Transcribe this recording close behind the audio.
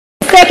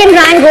second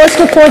rank goes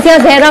to Fozia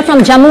Zehra from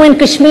Jammu and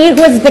Kashmir,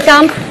 who has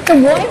become the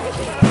world.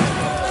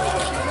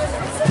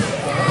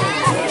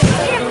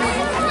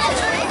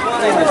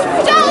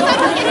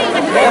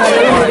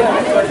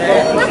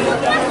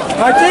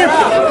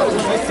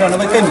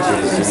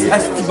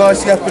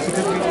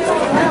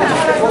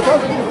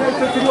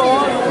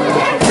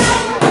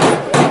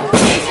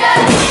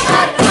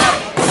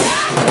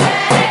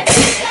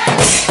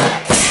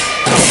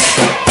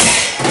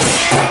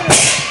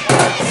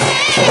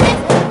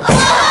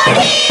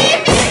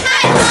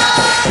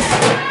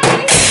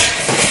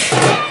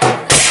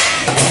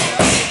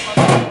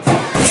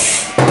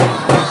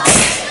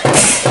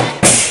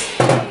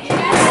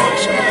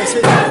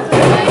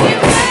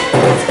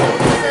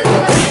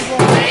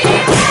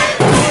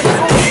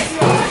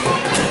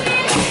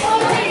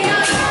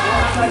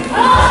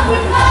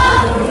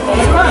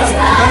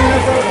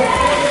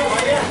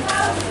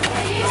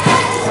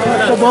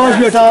 शाबाश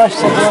बेटा,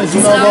 शाबाश,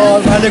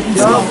 जिंदाबाद, वालेकुम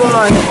सलाम।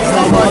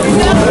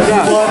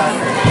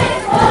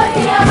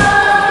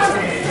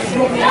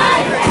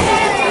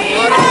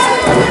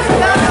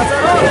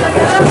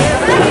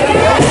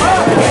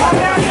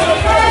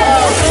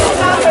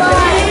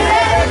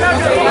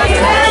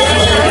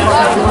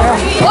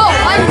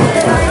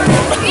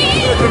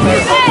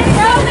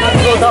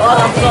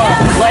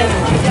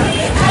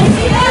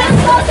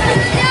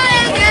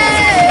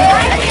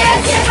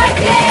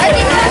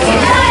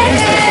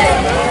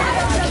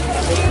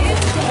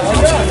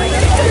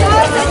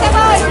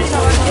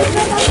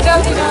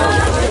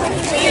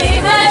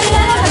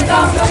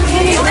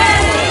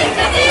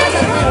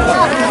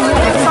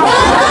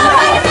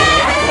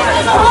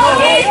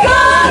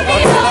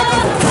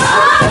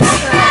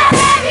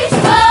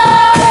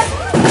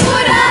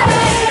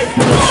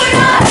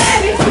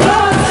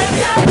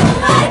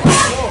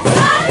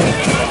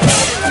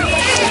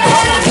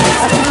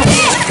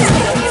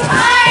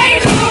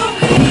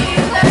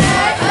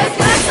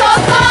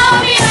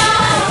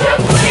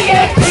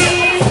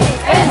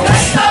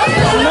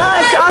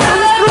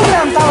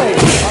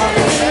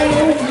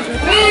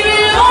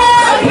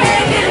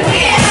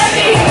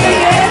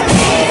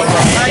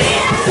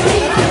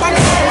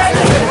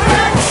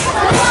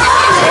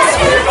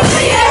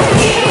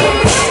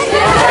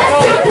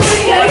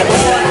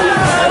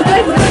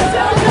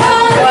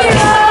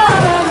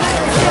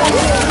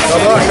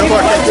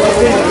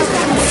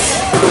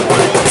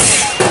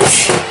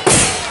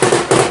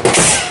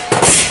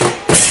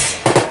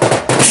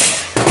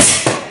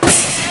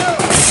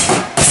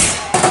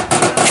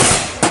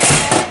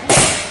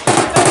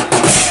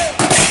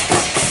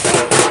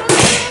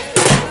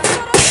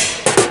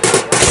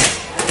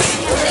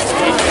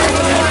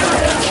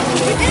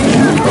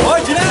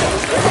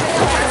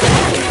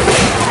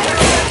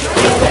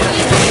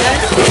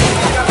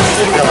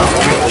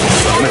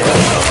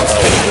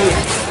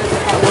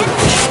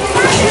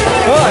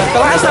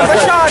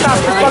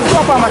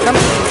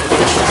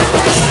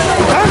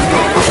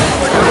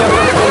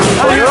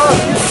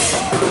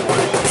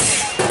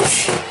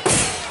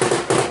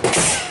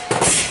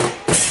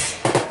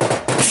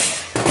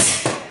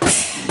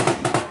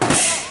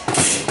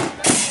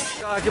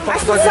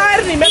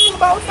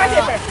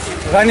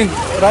 Running.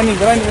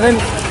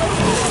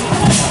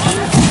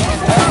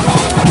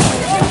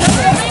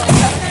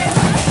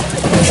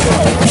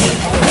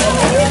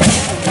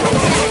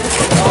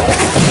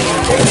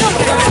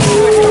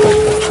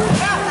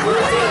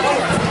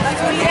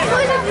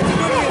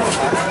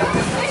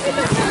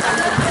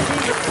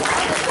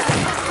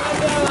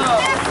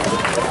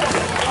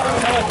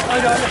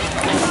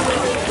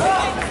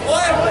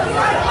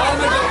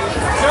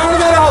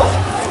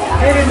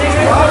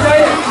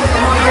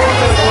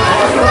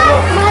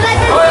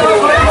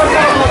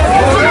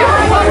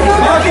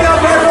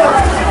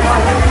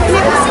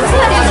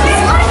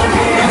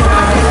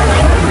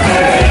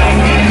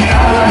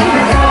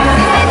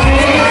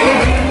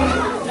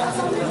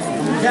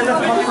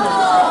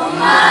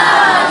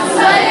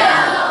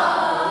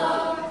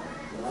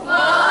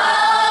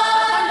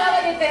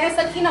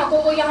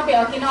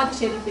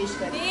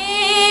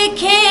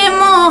 देखे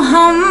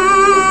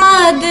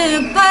मोहम्मद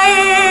पर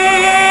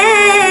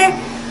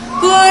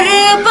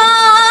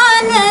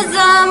कुर्बान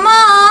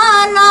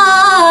ज़माना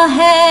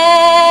है,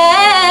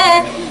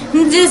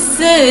 जिस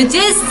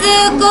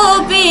को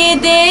भी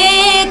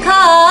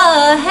देखा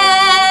है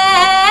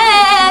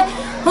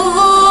वो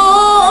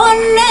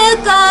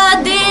उनका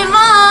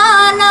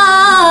दीवाना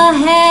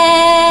है।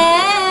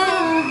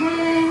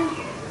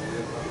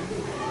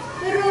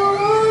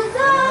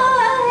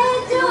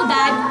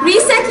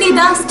 Recently,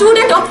 the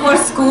student of our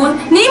school,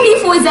 namely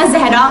Fozia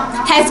Zehra,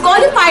 has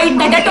qualified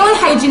the Dettol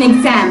hygiene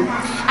exam,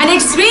 and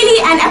it's really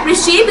an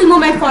appreciable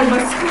moment for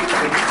our school.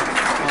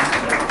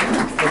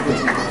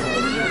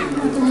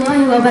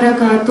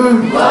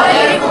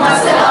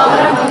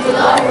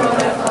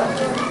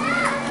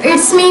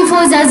 It's me,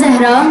 Fozia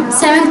Zehra,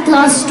 7th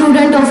class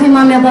student of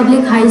Imamia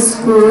Public High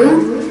School.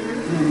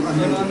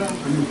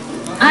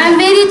 I am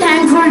very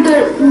thankful to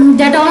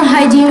Dettol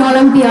Hygiene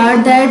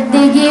Olympiad that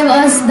they gave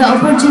us the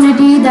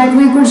opportunity that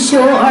we could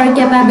show our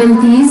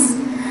capabilities.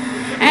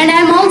 And I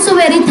am also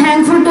very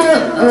thankful to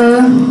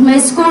my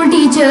school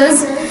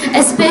teachers,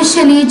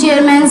 especially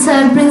Chairman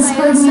Sir,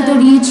 Principal, me to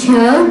reach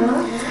here.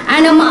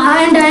 And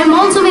I am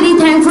also very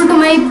thankful to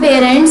my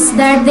parents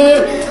that they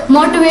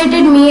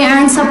motivated me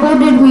and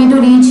supported me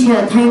to reach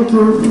here. Thank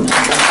you.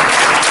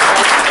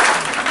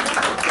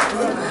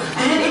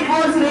 And it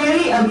was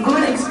really a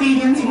good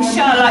experience.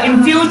 Inshallah,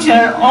 in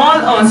future, all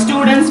our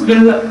students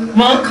will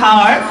work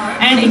hard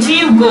and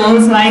achieve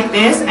goals like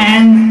this,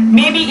 and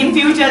maybe in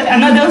future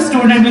another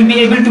student will be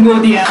able to go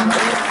there.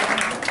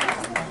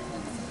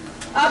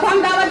 अब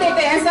हम दावत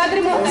देते हैं सदर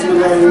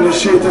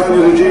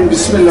बिस्मिल्लाहिर्रहमानिर्रहीम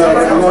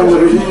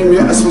बिस्मिल्लाहिर्रहमानिर्रहीम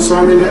या अस्म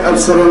सामिन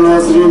अरसल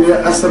नाज़रीन या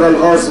असरल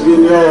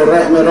हासिबीन या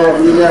रहमान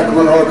या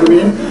अकमल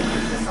हाकिमीन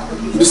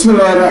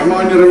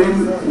बिस्मिल्लाहिर्रहमानिर्रहीम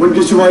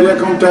वनकी वारिया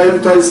कम टाइम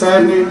था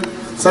सारने।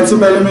 सबसे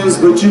पहले मैं इस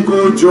बच्ची को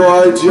जो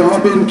आज यहाँ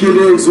पे इनके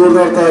लिए एक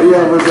जोरदार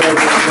तालियां हो जाए।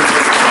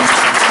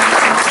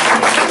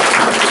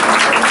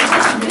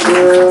 तो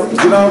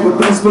जनाब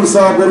प्रिंसिपल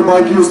साहब और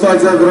बाकी उस्ताद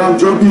ग्राम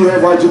जो भी है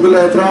वाजिबुल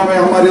एहतराम है,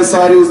 हमारे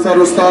सारे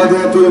उस्ताद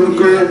हैं, तो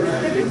इनके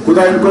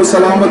खुदा इनको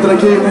सलामत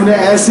रखे। इन्होंने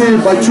ऐसे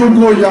बच्चों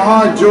को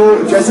यहाँ जो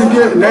जैसे कि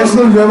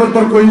नेशनल लेवल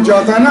पर कोई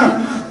जाता है ना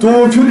तो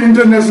फिर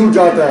इंटरनेशनल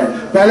जाता है,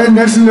 पहले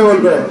नेशनल लेवल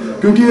पे,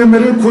 क्योंकि ये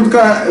मेरे खुद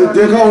का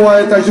देखा हुआ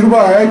है,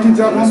 तजुर्बा है कि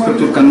जब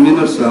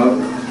कन्वीनर साहब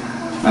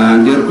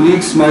and dear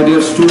colleagues, my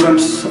dear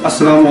students,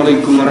 assalamu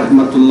alaikum wa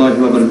rahmatullahi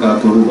wa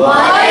barakatuh.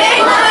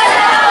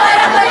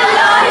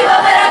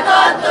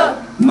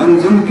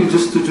 मंजिल की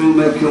जस्तजू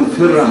में क्यों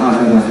फिर रहा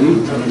है राही,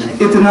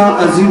 इतना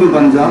अजीम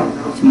बन जा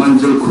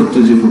मंजिल खुद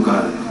तुझे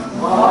पुकारे।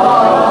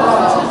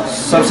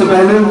 सबसे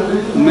पहले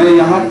मैं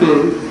यहाँ पे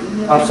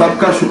आप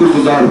सबका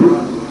शुक्रगुजार हूँ,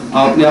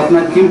 आपने अपना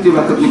कीमती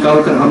वक्त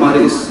निकालकर हमारे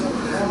इस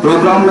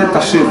प्रोग्राम में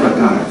तशरीफ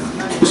रखा है।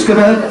 उसके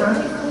बाद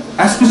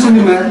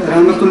स्पेशली मैं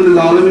रहमतुल लिल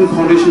आलमीन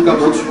फाउंडेशन का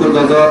बहुत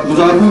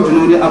शुक्रगुजार हूँ,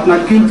 जिन्होंने अपना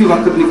कीमती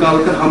वक्त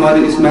निकालकर हमारे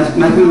इस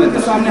महफिल में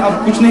सामने अब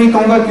कुछ नहीं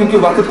कहूँगा, क्योंकि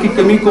वक्त की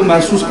कमी को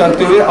महसूस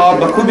करते हुए आप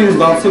बखूबी इस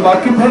बात से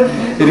वाकिफ है।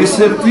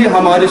 रिसेंटली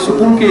हमारे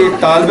स्कूल के एक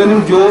तालिब इल्म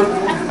जो